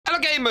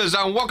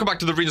gamers, and welcome back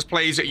to the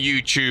RegentsPlays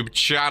YouTube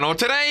channel.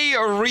 Today,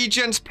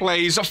 Regents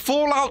plays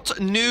Fallout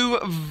New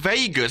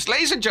Vegas.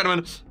 Ladies and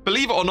gentlemen,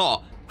 believe it or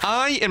not,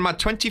 I, in my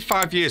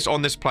 25 years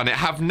on this planet,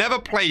 have never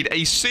played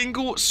a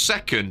single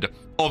second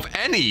of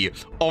any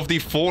of the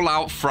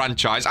Fallout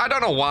franchise. I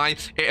don't know why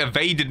it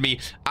evaded me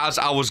as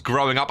I was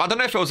growing up. I don't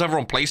know if it was ever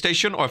on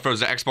PlayStation or if it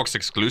was an Xbox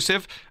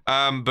exclusive,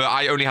 but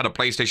I only had a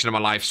PlayStation in my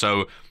life,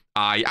 so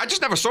I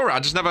just never saw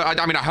it.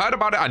 I mean, I heard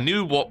about it. I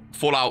knew what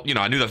Fallout,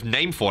 I knew the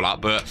name Fallout,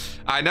 but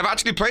I never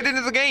actually played any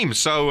of the game.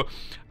 So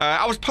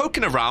I was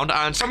poking around,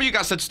 and some of you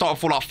guys said start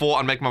Fallout 4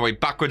 and make my way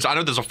backwards. I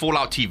know there's a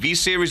Fallout TV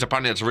series.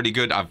 Apparently, that's really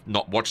good. I've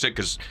not watched it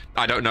because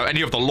I don't know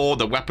any of the lore,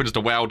 the weapons,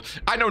 the world.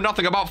 I know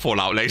nothing about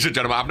Fallout, ladies and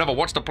gentlemen. I've never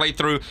watched a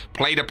playthrough,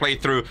 played a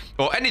playthrough,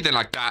 or anything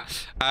like that.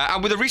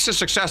 And with the recent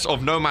success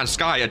of No Man's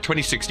Sky, a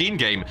 2016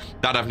 game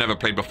that I've never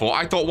played before,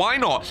 I thought, why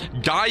not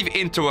dive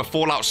into a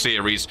Fallout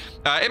series?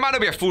 It might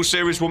not be a full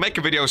series. We'll make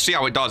a video, see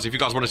how it does. If you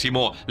guys want to see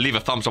more, leave a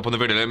thumbs up on the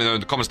video. Let me know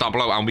in the comments down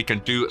below, and we can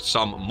do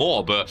some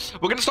more. But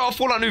we're going to start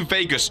Fallout New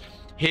Vegas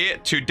here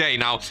today.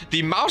 Now,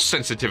 the mouse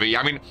sensitivity,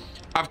 I mean,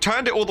 I've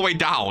turned it all the way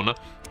down,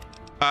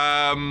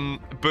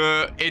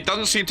 but it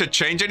doesn't seem to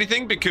change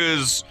anything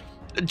because,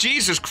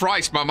 Jesus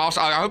Christ, my mouse,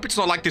 I hope it's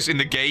not like this in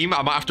the game.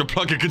 I might have to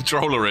plug a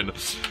controller in.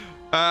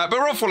 But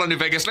we're on Fallout New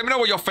Vegas. Let me know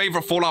what your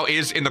favorite Fallout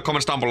is in the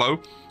comments down below,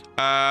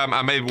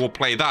 and maybe we'll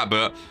play that.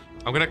 But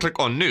I'm going to click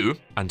on new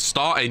and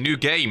start a new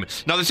game.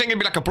 Now, this ain't going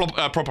to be like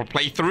a proper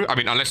playthrough. I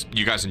mean, unless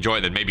you guys enjoy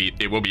it, then maybe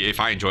it will be if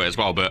I enjoy it as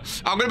well.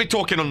 But I'm going to be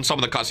talking on some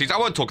of the cutscenes. I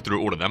won't talk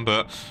through all of them,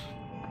 but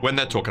when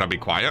they're talking, I'll be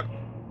quiet.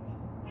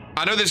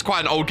 I know this is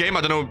quite an old game.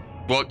 I don't know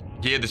what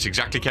year this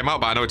exactly came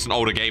out, but I know it's an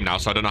older game now,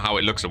 so I don't know how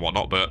it looks and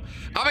whatnot. But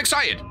I'm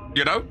excited,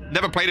 you know?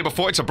 Never played it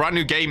before. It's a brand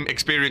new game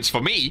experience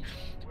for me.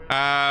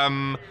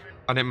 And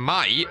it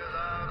might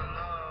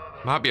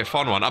be a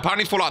fun one.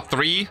 Apparently Fallout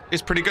 3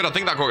 is pretty good. I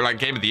think that got like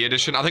Game of the Year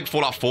edition. I think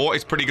Fallout 4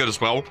 is pretty good as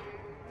well.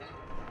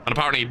 And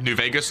apparently New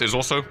Vegas is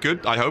also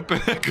good, I hope,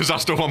 because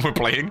that's the one we're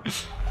playing.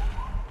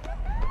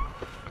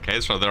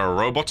 Okay, so there are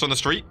robots on the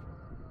street.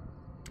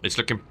 It's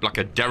looking like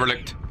a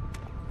derelict.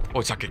 Oh,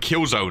 it's like a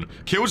kill zone.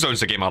 Kill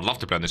zone's a game I'd love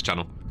to play on this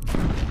channel.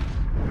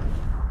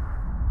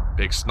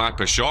 Big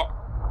sniper shot.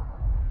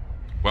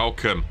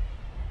 Welcome.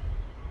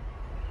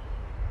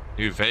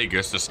 New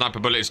Vegas, the sniper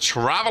bullet is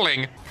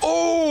traveling.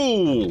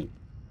 Oh!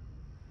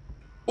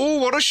 Oh,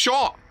 what a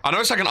shot. I know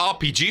it's like an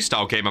RPG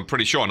style game, I'm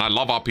pretty sure, and I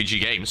love RPG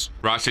games.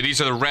 Right, so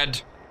these are the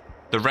red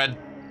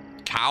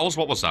cows.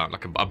 What was that?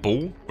 Like a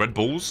bull? Red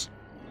Bulls?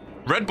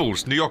 Red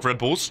Bulls, New York Red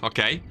Bulls.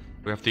 Okay.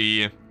 We have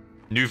the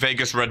New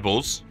Vegas Red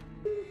Bulls.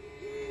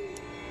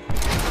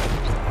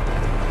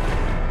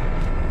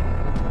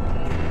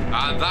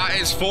 And that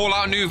is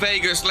Fallout New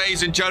Vegas,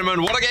 ladies and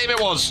gentlemen. What a game it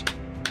was.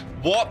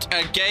 What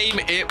a game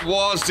it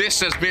was. This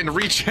has been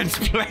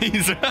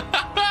RegentsPlays.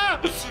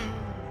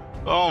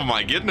 Oh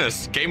my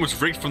goodness. Game was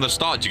rigged from the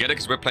start. Did you get it?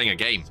 Because we're playing a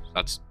game.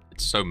 It's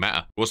so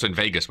meta. Also in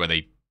Vegas where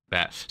they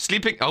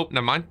sleeping. Oh,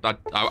 never mind.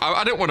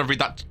 I don't want to read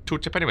that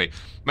tooltip anyway.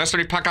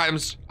 Mercenary pack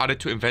items added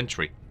to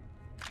inventory.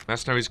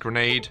 Mercenaries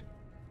grenade.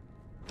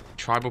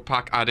 Tribal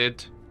pack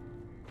added.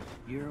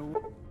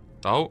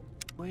 Oh.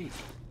 Wait.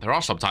 There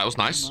are subtitles.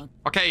 Nice.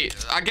 Okay,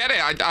 I get it.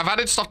 I've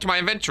added stuff to my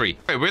inventory.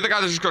 Wait, we're the guy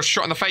that just got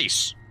shot in the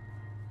face.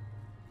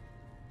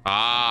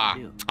 Ah,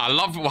 I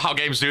love how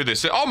games do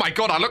this. Oh my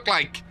god, I look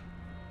like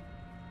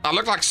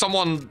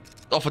someone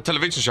off a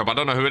television show. I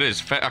don't know who it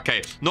is.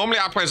 Okay, normally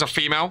I play as a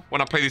female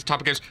when I play these type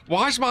of games.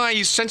 Why is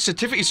my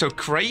sensitivity so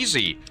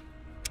crazy?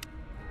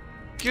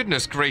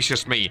 Goodness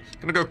gracious me.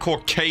 I'm gonna go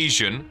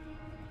Caucasian.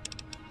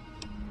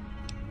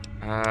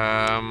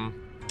 I'm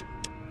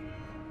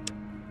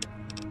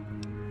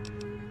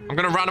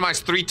gonna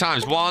randomize 3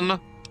 times. 1,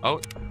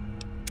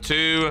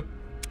 2,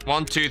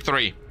 1, 2,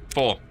 3,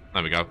 4.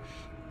 There we go.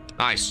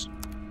 Nice.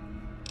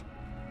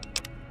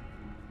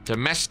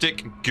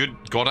 Domestic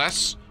good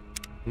goddess.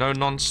 No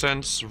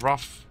nonsense.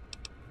 Rough.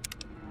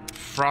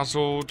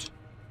 Frazzled.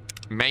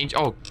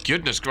 Oh,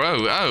 goodness.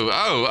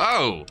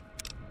 Oh.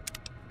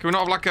 Can we not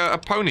have like a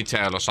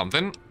ponytail or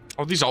something?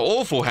 Oh, these are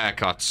awful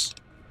haircuts.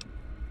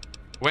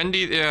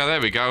 Wendy. Yeah,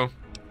 there we go.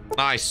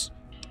 Nice.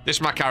 This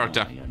is my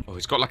character. Oh,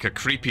 he's got like a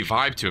creepy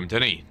vibe to him,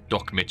 doesn't he?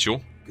 Doc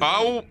Mitchell.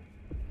 Oh.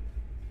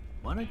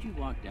 Why don't you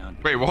walk down?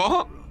 Wait,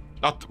 what?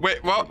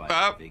 Wait, what?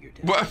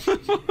 What?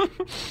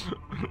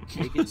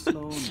 Take it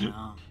slow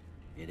now.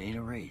 It ain't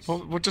a race.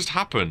 What just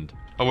happened?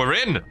 Oh, we're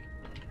in.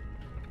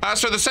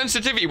 So the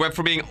sensitivity went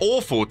from being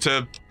awful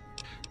to...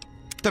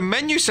 The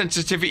menu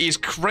sensitivity is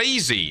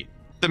crazy.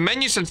 The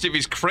menu sensitivity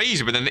is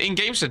crazy, but then the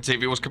in-game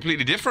sensitivity was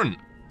completely different.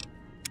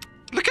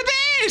 Look at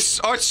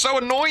this! Oh, it's so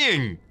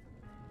annoying.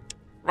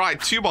 Right,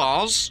 2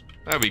 bars.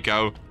 There we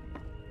go.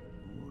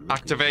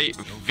 Activate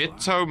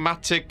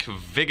Vitomatic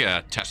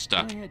Vigor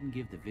Tester. Go ahead and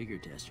give the Vigor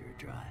Tester a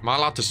try. Am I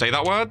allowed to say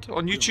that word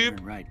on YouTube?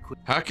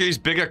 Hercules'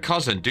 bigger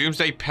cousin.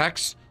 Doomsday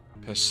Pecs.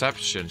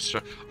 Perception.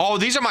 Oh,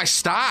 these are my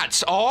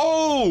stats.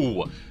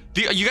 Oh!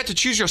 You get to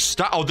choose your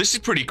stat. Oh, this is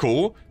pretty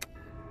cool.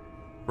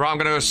 Right, I'm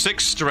going to go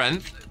 6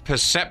 strength.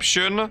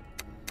 Perception.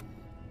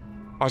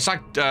 Oh, it's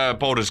like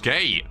Baldur's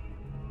Gate.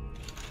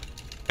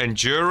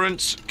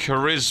 Endurance,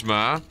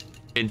 charisma,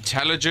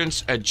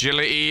 intelligence,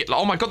 agility.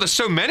 Oh my god, there's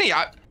so many.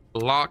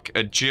 Luck,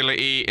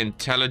 agility,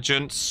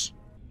 intelligence.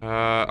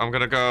 I'm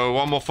gonna go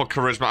one more for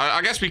charisma.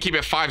 I guess we keep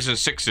it 5s and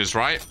 6s,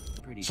 right?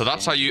 So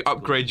that's how you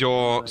upgrade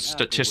your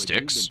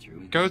statistics.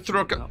 Go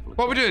through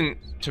what are we doing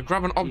to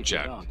grab an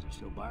object?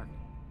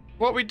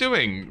 What are we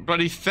doing?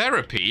 Bloody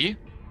therapy?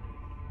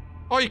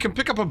 Oh, you can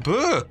pick up a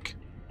book.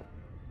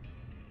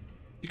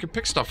 You can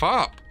pick stuff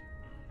up.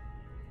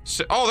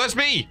 So, oh, that's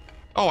me.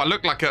 Oh, I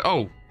look like a...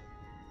 Oh.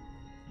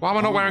 Why am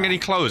I not wearing any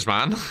clothes,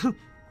 man?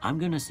 I'm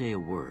gonna say a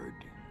word.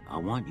 I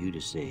want you to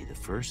say the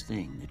first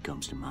thing that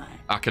comes to mind.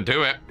 I can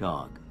do it.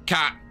 Dog.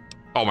 Cat.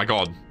 Oh my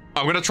god.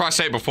 I'm gonna try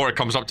say it before it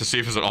comes up to see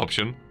if there's an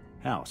option.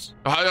 House.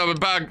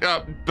 Bag.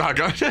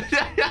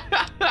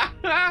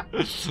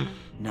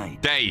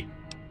 Night. Day.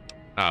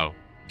 Oh.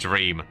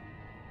 Dream.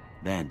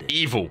 Bandit.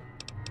 Evil.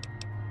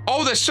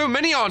 Oh, there's so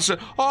many answers.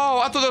 Oh,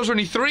 I thought there was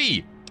only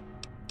 3.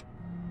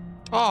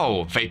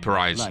 Oh,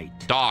 vaporize.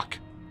 Light. Dark.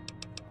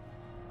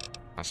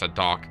 I said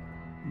dark.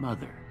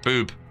 Mother.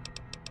 Boob.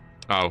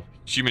 Oh,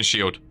 human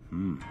shield.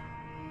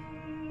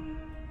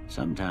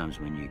 Sometimes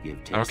when you give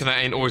tests, I reckon that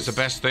ain't always the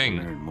best thing.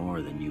 you learn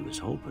more than you was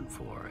hoping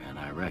for, and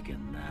I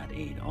reckon that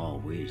ain't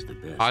always the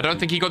best. I don't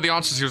think he got the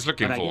answers he was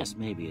looking but for. I guess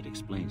maybe it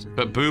explains it.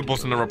 But boob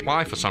wasn't a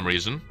reply for some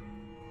reason.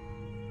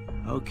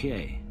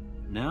 Okay,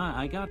 now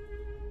I got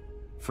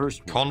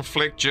first one.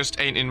 Conflict just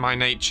ain't in my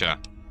nature.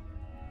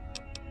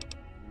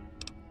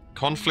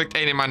 Conflict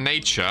ain't in my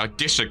nature.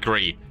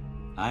 Disagree.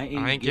 I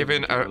ain't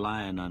given to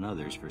relying on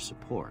others for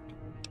support.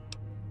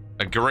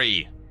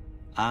 Agree.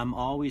 I'm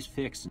always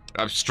fixing.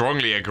 I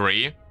strongly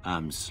agree.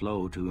 I'm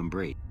slow to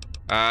embrace.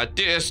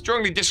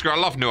 Strongly disagree. I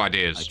love new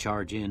ideas. I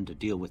charge in to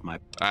deal with my...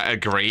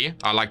 Agree.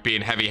 I like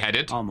being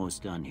heavy-headed.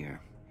 Almost done here.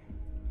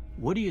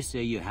 What do you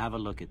say you have a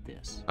look at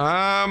this?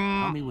 Tell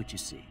me what you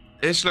see.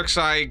 This looks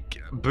like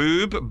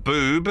boob,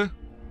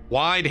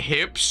 wide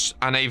hips,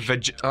 and a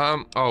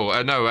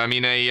no, I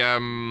mean a,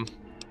 ant,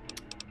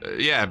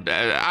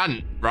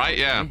 right?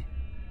 Yeah. Okay.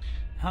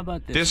 How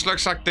about this? This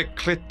looks like the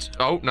clit...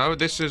 Oh, no,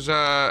 this is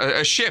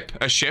a ship.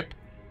 A ship.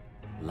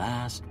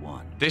 Last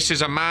one. This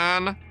is a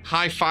man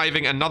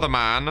high-fiving another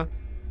man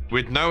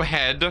with no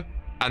head,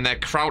 and they're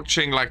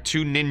crouching like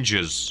 2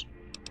 ninjas.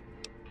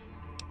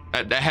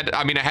 A head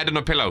on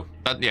a pillow.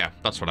 Yeah,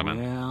 that's what I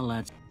meant. Well,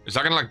 that's... Is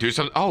that gonna, like, do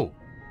something? Oh.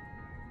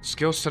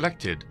 Skill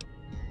selected.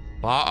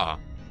 Barter.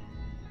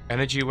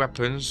 Energy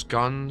weapons,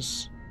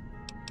 guns.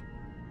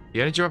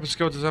 The energy weapon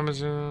skill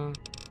determines...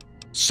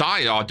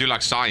 Science. Oh, I do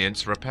like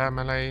science. Repair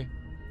melee.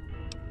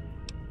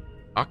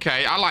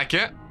 Okay, I like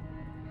it.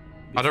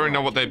 I don't really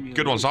know what the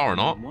good ones are or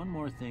not. One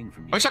more thing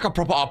from you. Oh, it's like a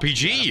proper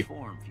RPG.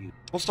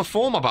 What's the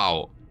form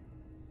about?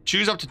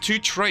 Choose up to 2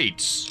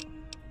 traits.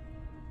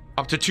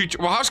 Up to 2...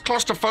 Well, how's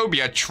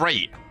claustrophobia a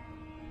trait?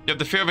 You have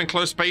the fear of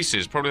enclosed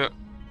spaces. Probably...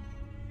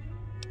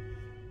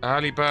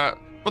 Early bird...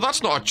 Well,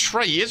 that's not a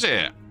trait, is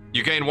it?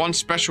 You gain 1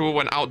 special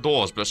when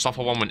outdoors, but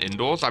suffer 1 when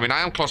indoors. I mean, I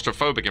am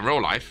claustrophobic in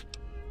real life.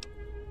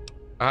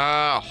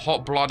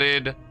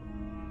 Hot-blooded.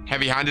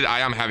 Heavy-handed. I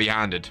am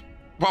heavy-handed.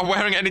 While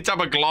wearing any type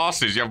of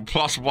glasses, you have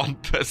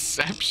 +1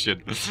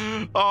 perception.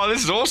 Oh,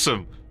 this is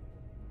awesome.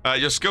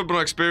 Your skill but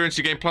no experience.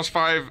 You gain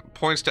 +5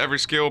 points to every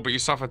skill, but you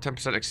suffer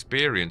 10%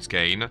 experience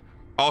gain.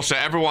 Also,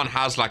 everyone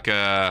has like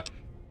a...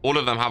 All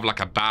of them have like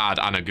a bad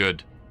and a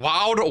good.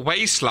 Wild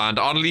Wasteland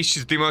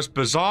unleashes the most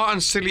bizarre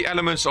and silly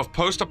elements of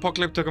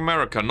post-apocalyptic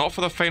America. Not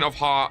for the faint of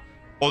heart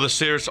or the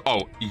serious...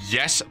 Oh,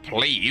 yes,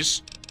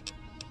 please.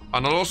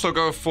 And I'll also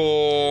go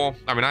for...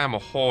 I mean, I am a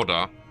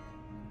hoarder.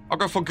 I'll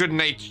go for good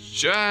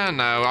nature.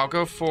 No, I'll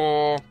go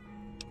for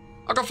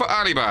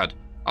early bird.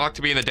 I like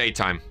to be in the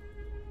daytime.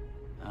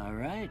 All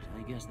right,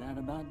 I guess that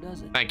about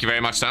does it. Thank you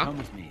very much, sir. Come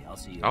with me. I'll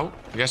see you. Oh,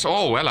 yes.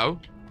 Oh, hello.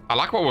 I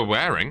like what we're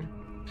wearing.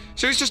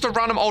 So he's just a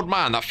random old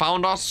man that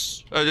found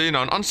us, you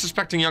know, an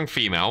unsuspecting young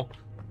female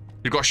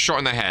who got shot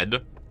in the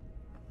head.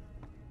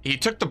 He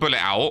took the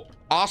bullet out,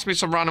 asked me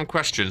some random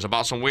questions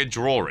about some weird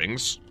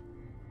drawings,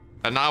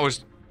 and now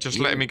is just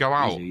letting me go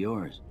out. These are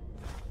yours.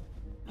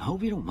 I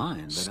hope you don't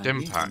mind, but Stim I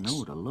need packs. to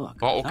know to look.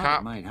 Bottle I thought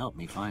cap. it might help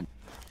me find...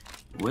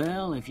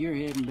 Well, if you're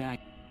heading back,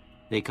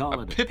 they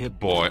call it a Pip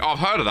boy. Oh, I've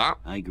heard of that.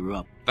 I grew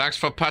up. Thanks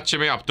for patching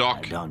me up,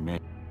 Doc. I don't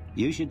admit.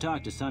 You should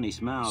talk to Sonny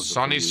Smiles.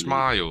 Sonny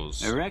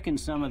Smiles. I reckon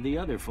some of the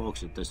other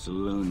folks at the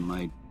saloon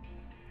might.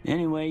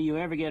 Anyway, you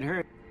ever get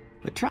hurt?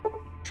 But try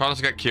not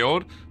to get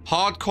killed.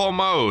 Hardcore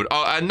mode.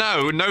 Oh,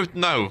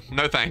 no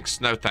thanks.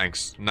 No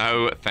thanks.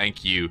 No,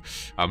 thank you.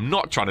 I'm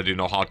not trying to do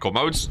no hardcore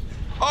modes.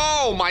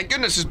 Oh my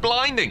goodness, it's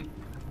blinding.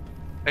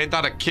 Ain't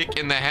that a kick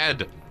in the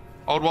head?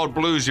 Old World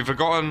Blues, you've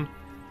forgotten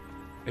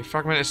a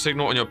fragmented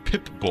signal on your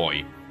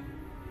Pip-Boy.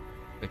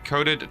 A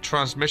coded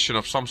transmission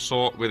of some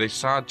sort with a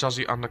sad,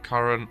 jazzy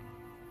undercurrent.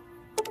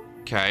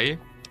 Okay.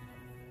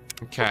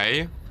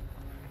 Okay.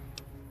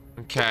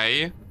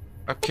 Okay.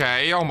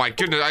 Okay. Oh my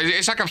goodness.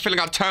 It's like I'm filling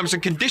out terms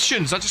and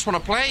conditions. I just want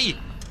to play.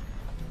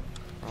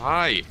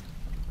 Right.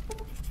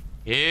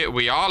 Here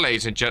we are,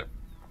 ladies and gentlemen.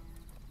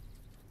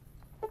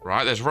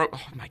 Right, there's rope.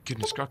 Oh, my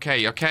goodness.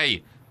 Okay,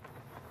 okay.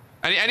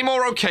 Any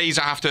more okays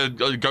I have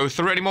to go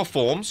through? Any more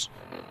forms?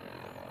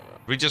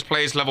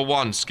 RegentsPlays level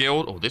 1.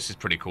 Skilled. Oh, this is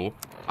pretty cool.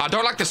 I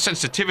don't like the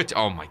sensitivity.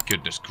 Oh, my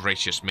goodness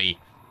gracious me.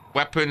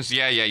 Weapons.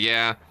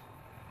 Yeah.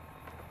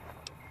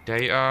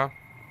 Data.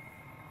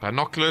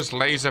 Binoculars.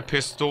 Laser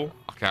pistol.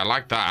 Okay, I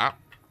like that.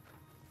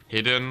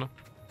 Hidden.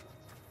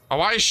 Oh,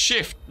 why is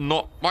shift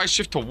not... Why is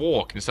shift to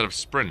walk instead of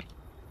sprint?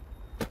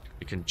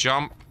 You can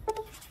jump.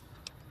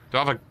 Do I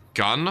have a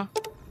gun?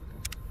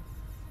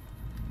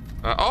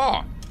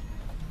 Oh!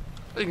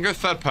 You can go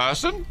third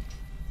person?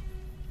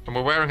 And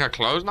we're wearing her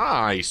clothes?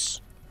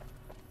 Nice.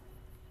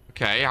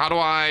 Okay, how do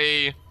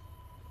I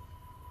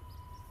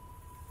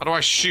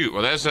shoot?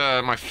 Well, there's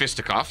my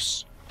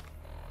fisticuffs.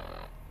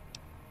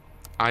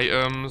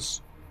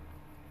 Items.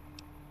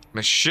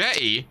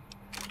 Machete?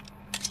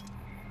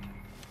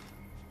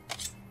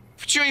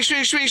 Swing.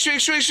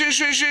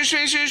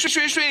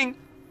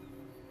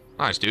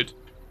 Nice, dude.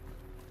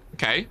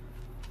 Okay.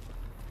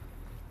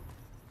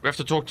 We have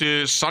to talk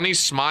to Sunny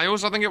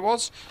Smiles, I think it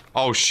was.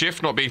 Oh,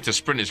 shift not being to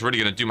sprint is really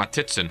going to do my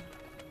tits in.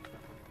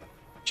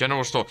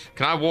 General store.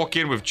 Can I walk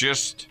in with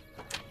just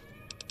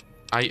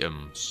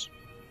items?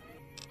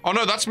 Oh,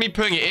 no, that's me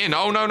putting it in.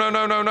 Oh, no.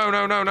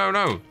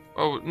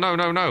 Oh,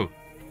 no.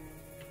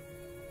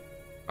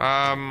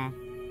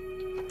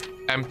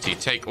 Empty.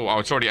 Take. Oh,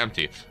 it's already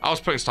empty. I was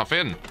putting stuff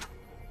in.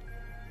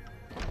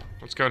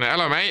 What's going on?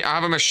 Hello, mate. I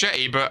have a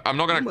machete, but I'm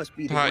not gonna must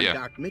be the hurt one you.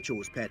 Doc Mitchell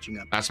was patching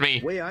up. That's me.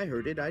 The way I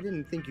heard it, I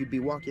didn't think you'd be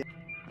walking.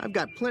 I've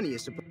got plenty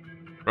of support.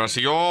 Right, so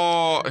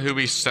you're who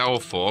we sell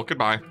for.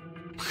 Goodbye.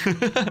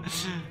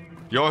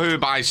 You're who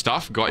buys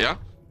stuff. Got ya.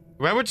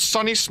 Where would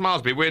Sunny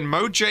Smiles be? We're in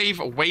Mojave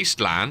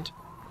Wasteland.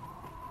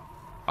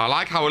 I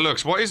like how it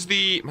looks. What is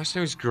the... My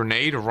name is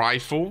grenade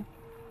rifle.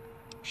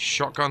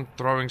 Shotgun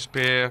throwing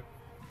spear.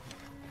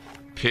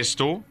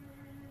 Pistol.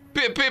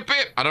 Bip.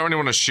 I don't really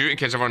want to shoot in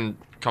case everyone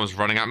comes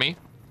running at me.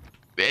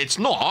 It's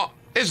not,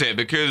 is it?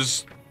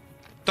 Because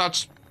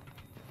that's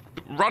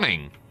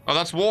running. Oh,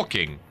 that's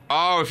walking.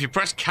 Oh, if you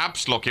press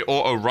caps lock, it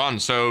auto run.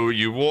 So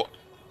you walk.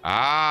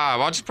 Ah,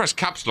 well, I'll just press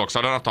caps lock so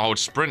I don't have to hold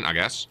sprint, I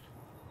guess.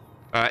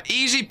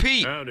 Easy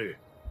Pete. Howdy.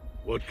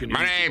 What can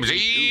My name's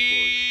Easy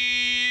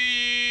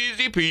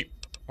Pete.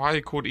 Why are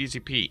they called Easy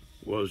Pete?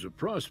 Was a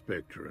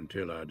prospector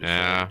until I decided.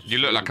 Yeah, you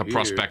look like a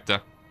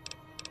prospector.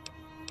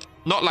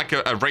 Not like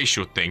a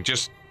racial thing,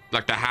 just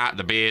like the hat,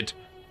 the beard,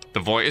 the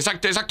voice. It's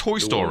like Toy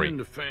Story.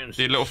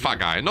 The little fat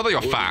guy. Not that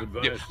you're fat.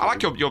 I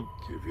like your... Oh,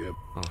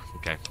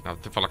 okay. I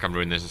feel like I'm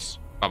ruining this.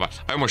 Bye-bye.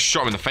 I almost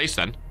shot him in the face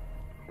then.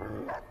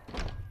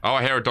 Oh,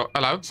 I hear a dog.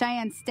 Hello?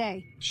 Cheyenne,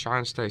 stay.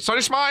 Cheyenne, stay.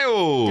 Sunny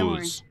Smiles! Don't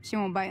worry. She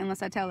won't bite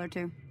unless I tell her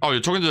to. Oh, you're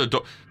talking to the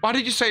dog. Why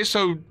did you say it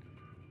so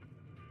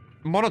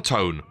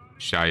monotone?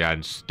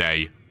 Cheyenne,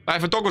 stay. Like,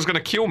 if a dog was going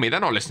to kill me, they're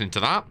not listening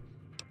to that.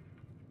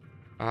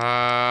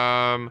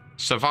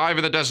 Survive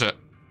in the desert.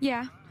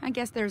 Yeah, I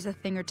guess there's a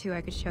thing or two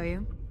I could show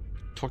you.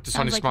 Talk to Sounds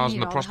Sunny like Smiles you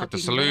in the need all the Prospector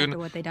help you can get Saloon. after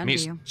what they done to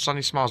Meet you.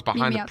 Sunny Smiles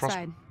behind Meet me the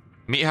outside.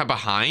 Meet her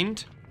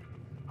behind?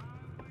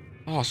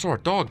 Oh, I saw a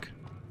dog.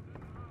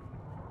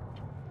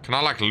 Can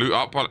I, like, loot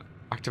up?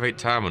 Activate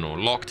terminal.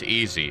 Locked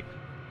easy.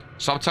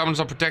 Sub-terminals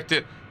are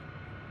protected.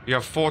 You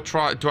have 4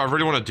 try... Do I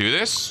really want to do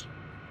this?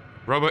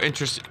 Robo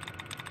interest...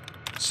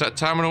 Set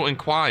terminal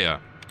inquire.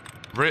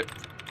 Rip...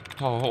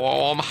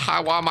 Oh,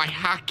 why am I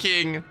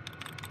hacking?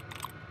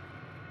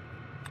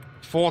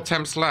 4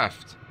 attempts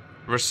left.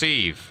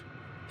 Receive.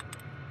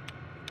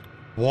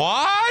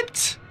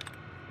 What?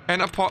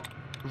 Enter pot...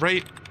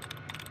 Rate...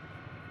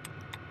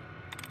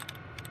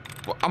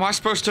 Am I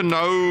supposed to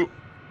know...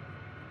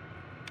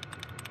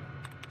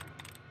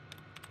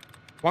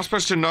 Am I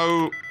supposed to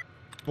know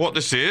what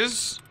this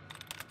is?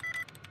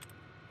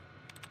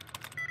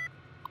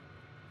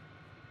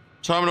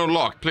 Terminal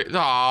locked. Please.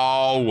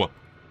 Oh.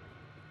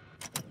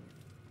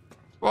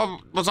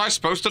 Well, was I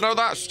supposed to know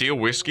that? Steal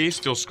whiskey,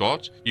 steal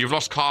scotch. You've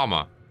lost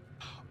karma.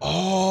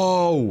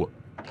 Oh.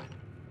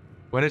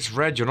 When it's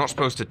red, you're not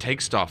supposed to take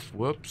stuff.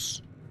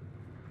 Whoops.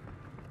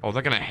 Oh,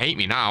 they're gonna hate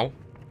me now.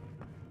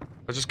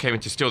 I just came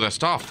in to steal their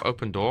stuff.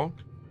 Open door.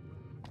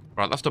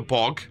 Right, that's the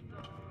bog.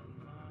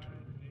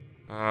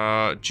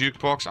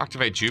 Jukebox.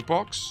 Activate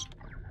jukebox.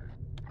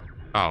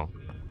 Oh.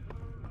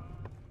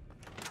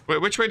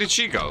 Wait, which way did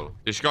she go?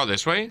 Did she go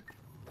this way?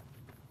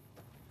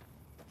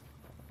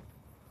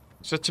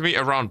 Said to meet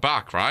around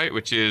back, right?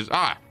 Which is...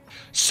 Ah!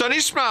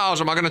 Sunny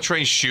Smiles! Am I going to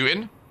train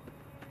shooting?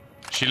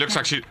 She looks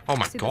like she... Oh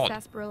my See god. the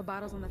sarsaparilla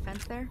bottles on the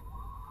fence there?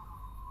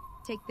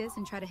 Take this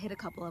and try to hit a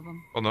couple of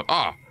them. On the...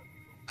 Ah!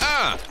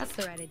 That's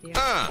the right idea.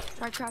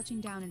 Try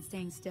crouching down and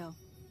staying still.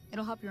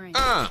 It'll help your aim.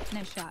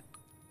 Nice shot.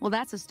 Well,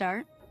 that's a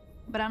start.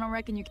 But I don't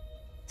reckon you can...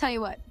 Tell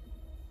you what.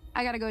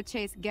 I gotta go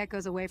chase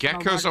geckos away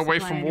from Geckos away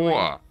from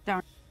water.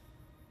 Darn.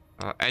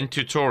 End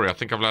tutorial. I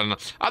think I've learned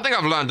enough. I think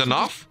I've learned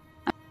enough.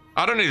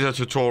 I don't need a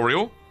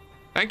tutorial.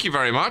 Thank you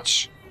very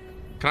much.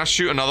 Can I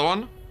shoot another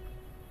one?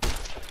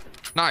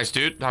 Nice,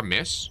 dude. That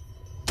miss.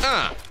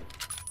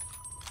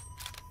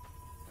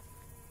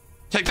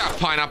 Take that,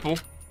 pineapple.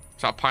 Is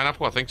that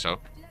pineapple? I think so.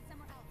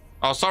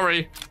 Oh,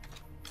 sorry.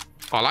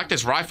 Oh, I like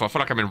this rifle. I feel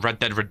like I'm in Red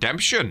Dead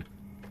Redemption.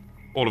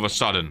 All of a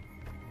sudden.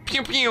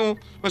 Pew pew.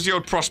 Where's the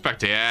old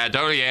prospector? Yeah,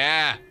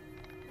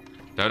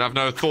 don't have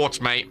no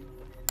thoughts, mate.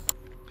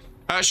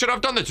 Should I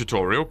have done the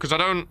tutorial? Because I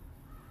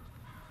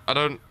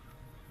don't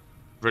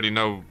really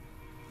know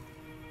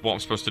what I'm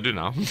supposed to do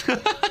now.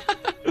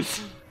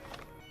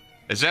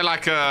 Is there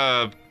like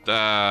a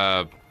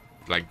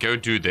like go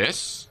do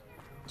this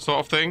sort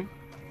of thing?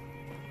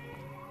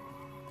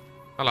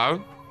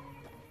 Hello.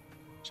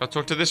 Should I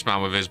talk to this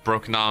man with his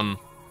broken down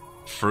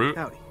fruit?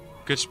 Howdy.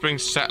 Good Spring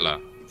Settler.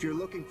 If you're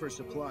looking for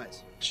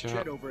supplies,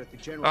 check over at the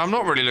general. I'm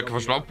not really looking for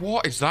supplies.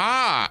 What is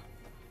that?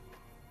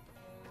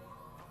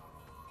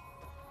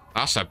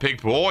 That's a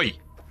big boy.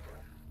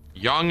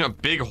 Young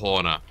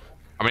Bighorner.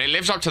 I mean, it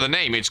lives up to the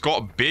name. It's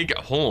got big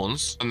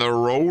horns. And the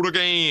road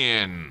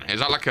again. Is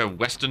that like a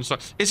Western song?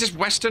 Is this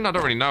Western? I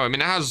don't really know. I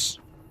mean, it has...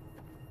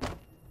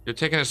 You're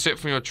taking a sip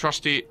from your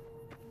trusty...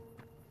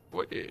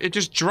 It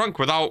just drunk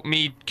without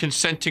me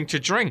consenting to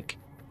drink.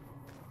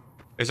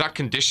 Is that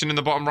condition in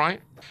the bottom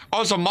right? Oh,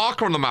 there's a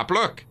marker on the map.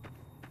 Look.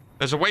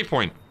 There's a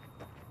waypoint.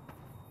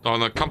 Oh, on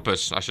the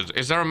compass. I should...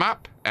 Is there a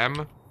map?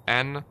 M,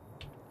 N,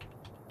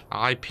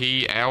 I,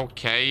 P, L,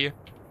 K.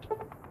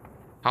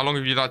 How long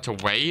have you like to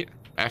wait?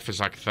 F is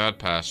like third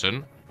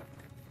person.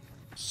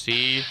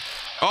 C.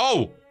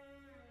 Oh!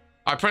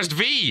 I pressed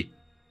V!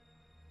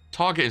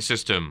 Targeting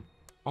system.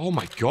 Oh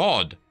my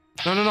god.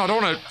 No, I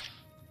don't want to...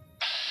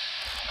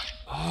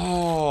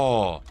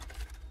 Oh.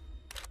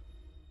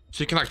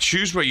 So you can like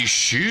choose where you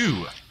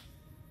shoot.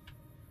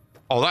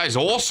 Oh, that is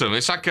awesome.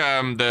 It's like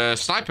the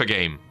sniper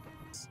game.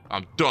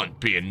 I'm done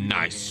being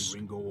nice.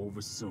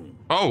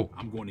 Oh.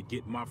 I'm going to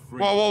get my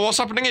friend. Whoa, what's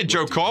happening here,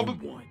 Joe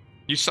Cobb? What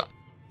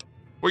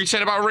are you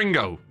saying about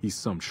Ringo? He's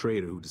some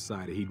trader who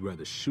decided he'd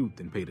rather shoot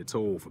than pay the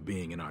toll for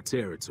being in our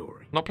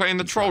territory. Not playing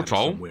the troll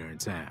toll? Somewhere in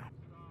town.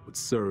 Would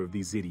serve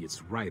these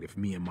idiots right if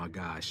me and my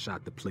guys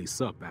shot the place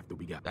up after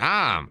we got...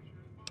 Damn.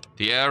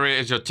 The area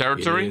is your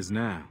territory? It is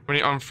now. Many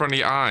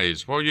unfriendly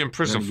eyes. What are you in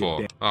prison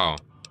for? Oh.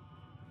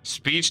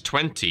 Speech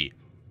 20.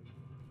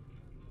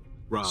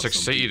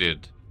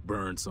 Succeeded.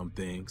 Burn some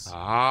things.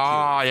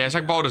 Ah, yeah, it's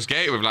like Baldur's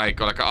Gate with like,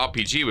 or like an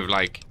RPG with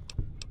like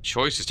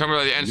choices. Tell me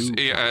about the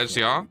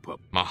NCR.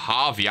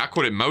 Mojave. I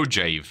called it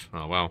Mojave.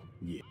 Oh, well.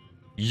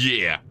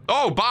 Yeah.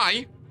 Oh,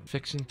 bye.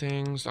 Fixing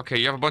things. Okay,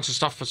 you have a bunch of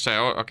stuff for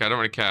sale. Okay, I don't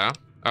really care.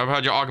 I've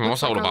heard your argument.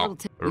 What's that all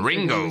about?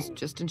 Ringo. Isn't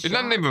that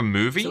the name of a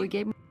movie?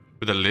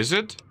 With a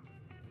lizard?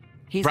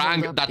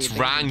 That's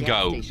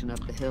Rango.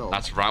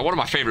 That's right. One of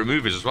my favorite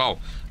movies as well.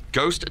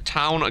 Ghost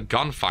Town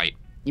Gunfight.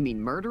 You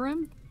mean murder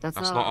him? That's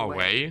not our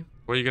way.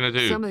 What are you gonna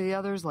do? Some of the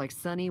others, like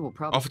Sonny, will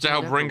probably offer to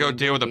help Ringo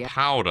deal with the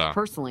powder.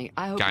 Personally,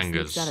 I hope he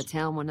gangers. sneaks out of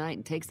town one night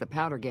and takes the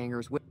powder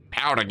gangers with.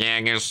 Powder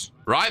gangers.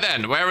 Right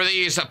then, where are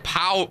these are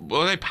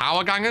they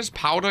power gangers?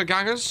 Powder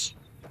gangers?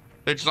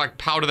 They just like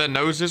powder their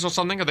noses or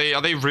something? Are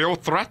they real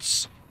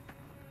threats?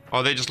 Or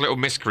are they just little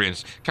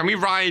miscreants? Can we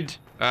ride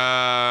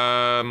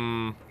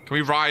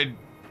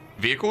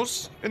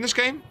vehicles in this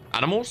game?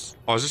 Animals?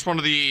 Or is this one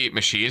of the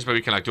machines where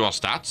we can like do our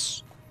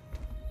stats?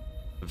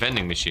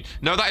 Vending machine.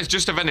 No, that is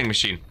just a vending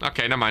machine.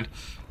 Okay, never mind.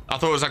 I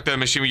thought it was like the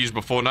machine we used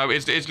before. No,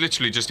 it's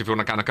literally just if you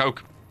want a can of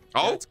Coke.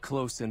 Oh. That's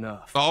close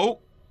enough. Oh.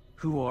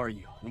 Who are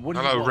you? And what do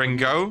Hello, you want?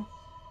 Ringo.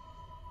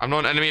 I'm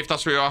not an enemy if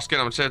that's what you're asking.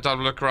 I'm saying to have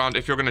a look around.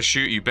 If you're going to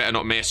shoot, you better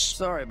not miss.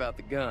 Sorry about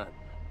the gun.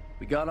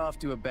 We got off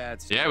to a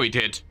bad start. Yeah, we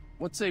did.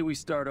 Let's say we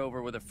start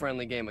over with a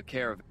friendly game of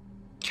Caravan.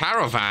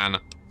 Caravan?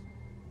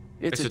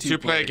 It's a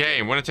two-player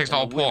game. Winner takes the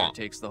whole pot.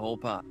 Takes the whole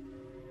pot.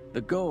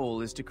 The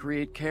goal is to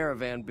create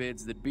caravan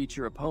bids that beat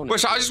your opponent.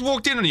 Wait, so I just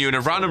walked in on you in a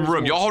random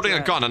room. You're holding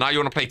a gun and now you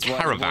want to play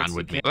Caravan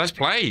with me. Let's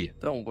play.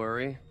 Don't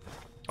worry.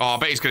 Oh, I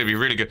bet it's going to be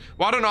really good.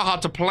 Well, I don't know how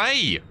to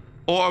play.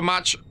 Auto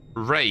match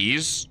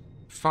raise.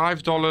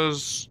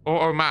 $5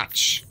 auto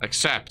match.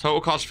 Accept.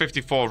 Total cost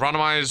 54.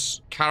 Randomize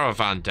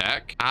caravan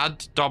deck.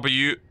 Add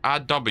W.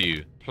 Add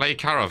W. Play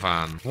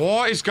caravan.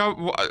 What is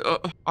going...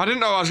 I didn't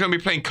know I was going to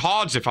be playing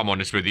cards, if I'm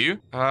honest with you.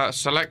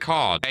 Select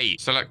card.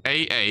 8. Select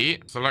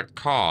A8. Select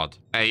card.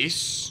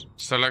 Ace.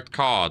 Select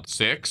card.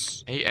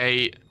 6.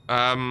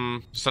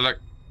 A8.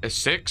 Select a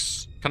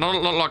 6. Can I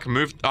not like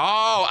move...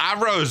 Oh,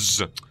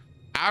 arrows.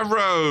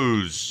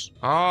 Arrows.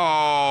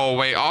 Oh,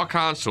 wait. I'll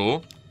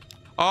cancel.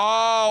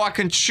 Oh, I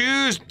can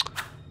choose...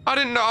 I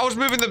didn't know. I was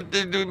moving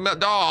the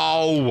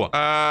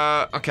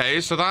oh. Okay,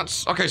 so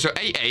that's... Okay, so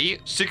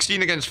 8-8.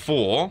 16 against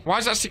 4. Why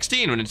is that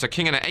 16 when it's a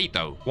king and an 8,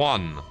 though?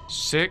 1,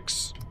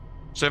 6.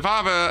 So if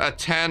I have a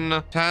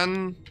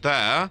 10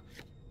 there...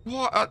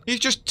 What? He's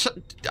just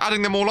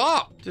adding them all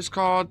up.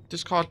 Discard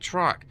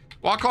track.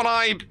 Why can't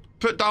I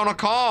put down a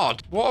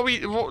card? What are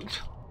we...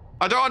 What?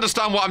 I don't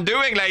understand what I'm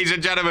doing, ladies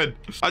and gentlemen.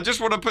 I just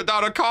want to put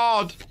down a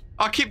card.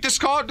 I keep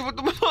discard...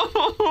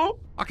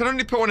 I can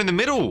only put one in the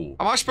middle.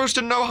 Am I supposed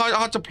to know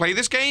how to play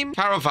this game?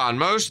 Caravan.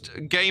 Most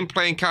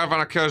gameplay in Caravan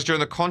occurs during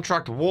the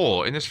contract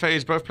war. In this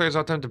phase, both players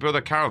attempt to build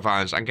their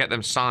caravans and get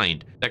them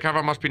signed. Their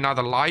caravan must be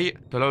neither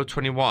light, below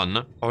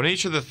 21. On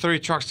each of the 3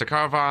 tracks, the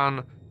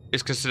caravan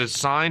is considered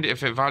signed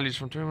if it values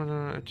from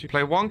 2 to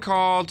play 1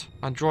 card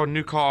and draw a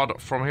new card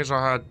from his or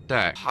her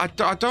deck. I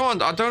don't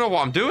know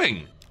what I'm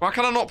doing. Why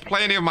can I not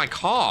play any of my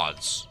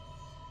cards?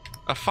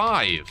 A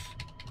 5.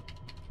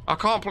 I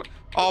can't play.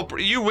 Oh,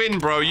 you win,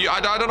 bro. I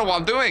don't know what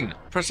I'm doing.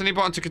 Press any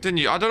button to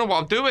continue. I don't know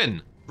what I'm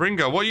doing.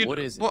 Ringo, what are you? What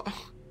is it?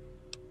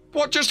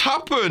 What just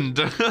happened?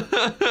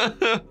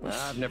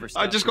 I've never.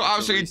 I just got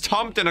absolutely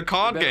tumped in a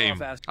card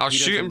game. I'll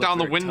shoot him down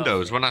the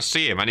windows when I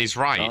see him, and he's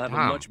right. I'll have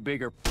a much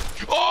bigger.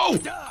 Oh!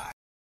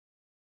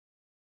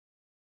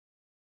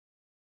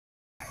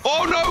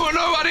 Oh no,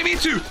 no, I didn't mean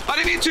to. I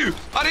didn't mean to.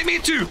 I didn't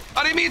mean to.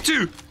 I didn't mean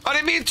to. I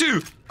didn't mean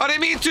to. I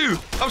didn't mean to.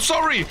 I'm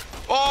sorry.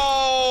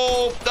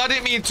 Oh, I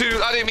didn't mean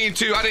to. I didn't mean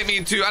to. I didn't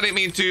mean to. I didn't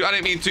mean to. I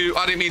didn't mean to.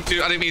 I didn't mean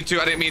to. I didn't mean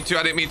to. I didn't mean to.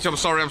 I didn't mean to. I'm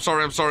sorry. I'm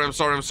sorry. I'm sorry. I'm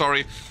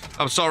sorry.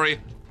 I'm sorry.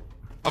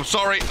 I'm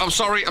sorry. I'm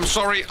sorry. I'm sorry. I'm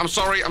sorry. I'm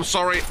sorry. I'm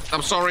sorry.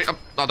 I'm sorry.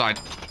 I died.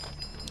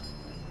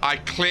 I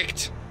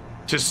clicked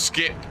to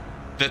skip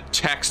the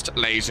text,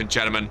 ladies and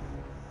gentlemen.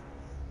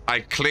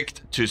 I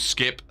clicked to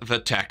skip the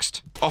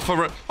text.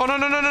 Offer. Oh no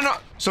no no no no!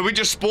 So we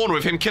just spawn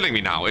with him killing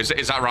me now. Is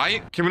that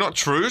right? Can we not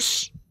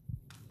truce?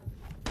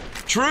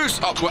 Truce.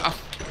 Oh, well,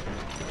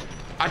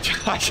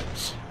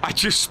 I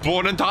just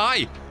spawn and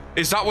die.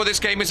 Is that what this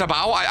game is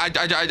about? I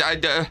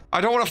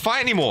don't want to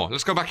fight anymore.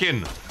 Let's go back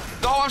in.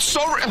 Oh, I'm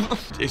sorry.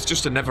 It's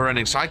just a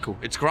never-ending cycle.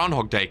 It's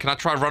Groundhog Day. Can I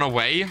try run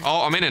away?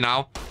 Oh, I'm in it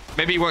now.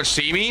 Maybe he won't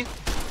see me.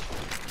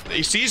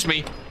 He sees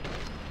me.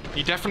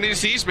 He definitely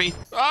sees me.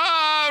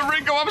 Ah,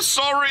 Ringo, I'm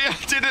sorry. I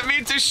didn't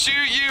mean to shoot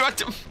you.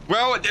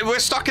 Well, we're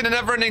stuck in a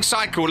never-ending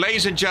cycle.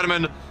 Ladies and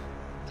gentlemen,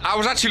 I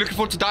was actually looking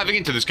forward to diving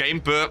into this game,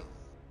 but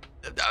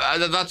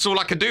that's all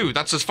I can do.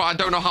 That's as far. I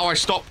don't know how I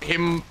stop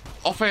him.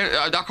 I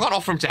can't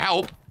offer him to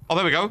help. Oh,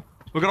 there we go.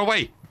 We got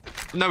away.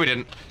 No, we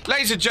didn't.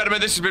 Ladies and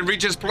gentlemen, this has been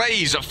Regents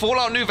Plays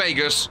Fallout New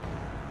Vegas.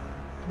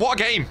 What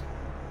a game.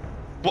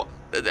 What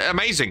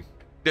amazing.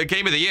 The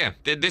game of the year.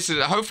 This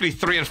is hopefully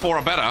 3 and 4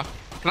 are better.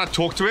 Can I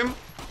talk to him?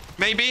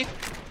 Maybe?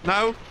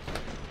 No?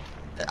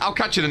 I'll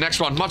catch you in the next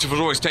one. Much of us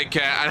always take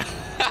care.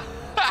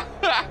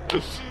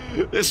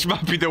 This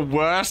might be the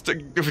worst.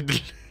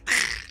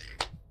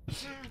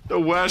 The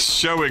worst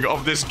showing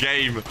of this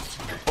game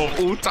of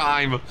all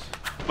time.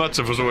 Much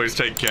of us always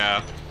take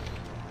care.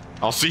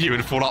 I'll see you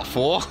in Fallout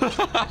 4.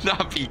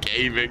 Happy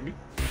gaming.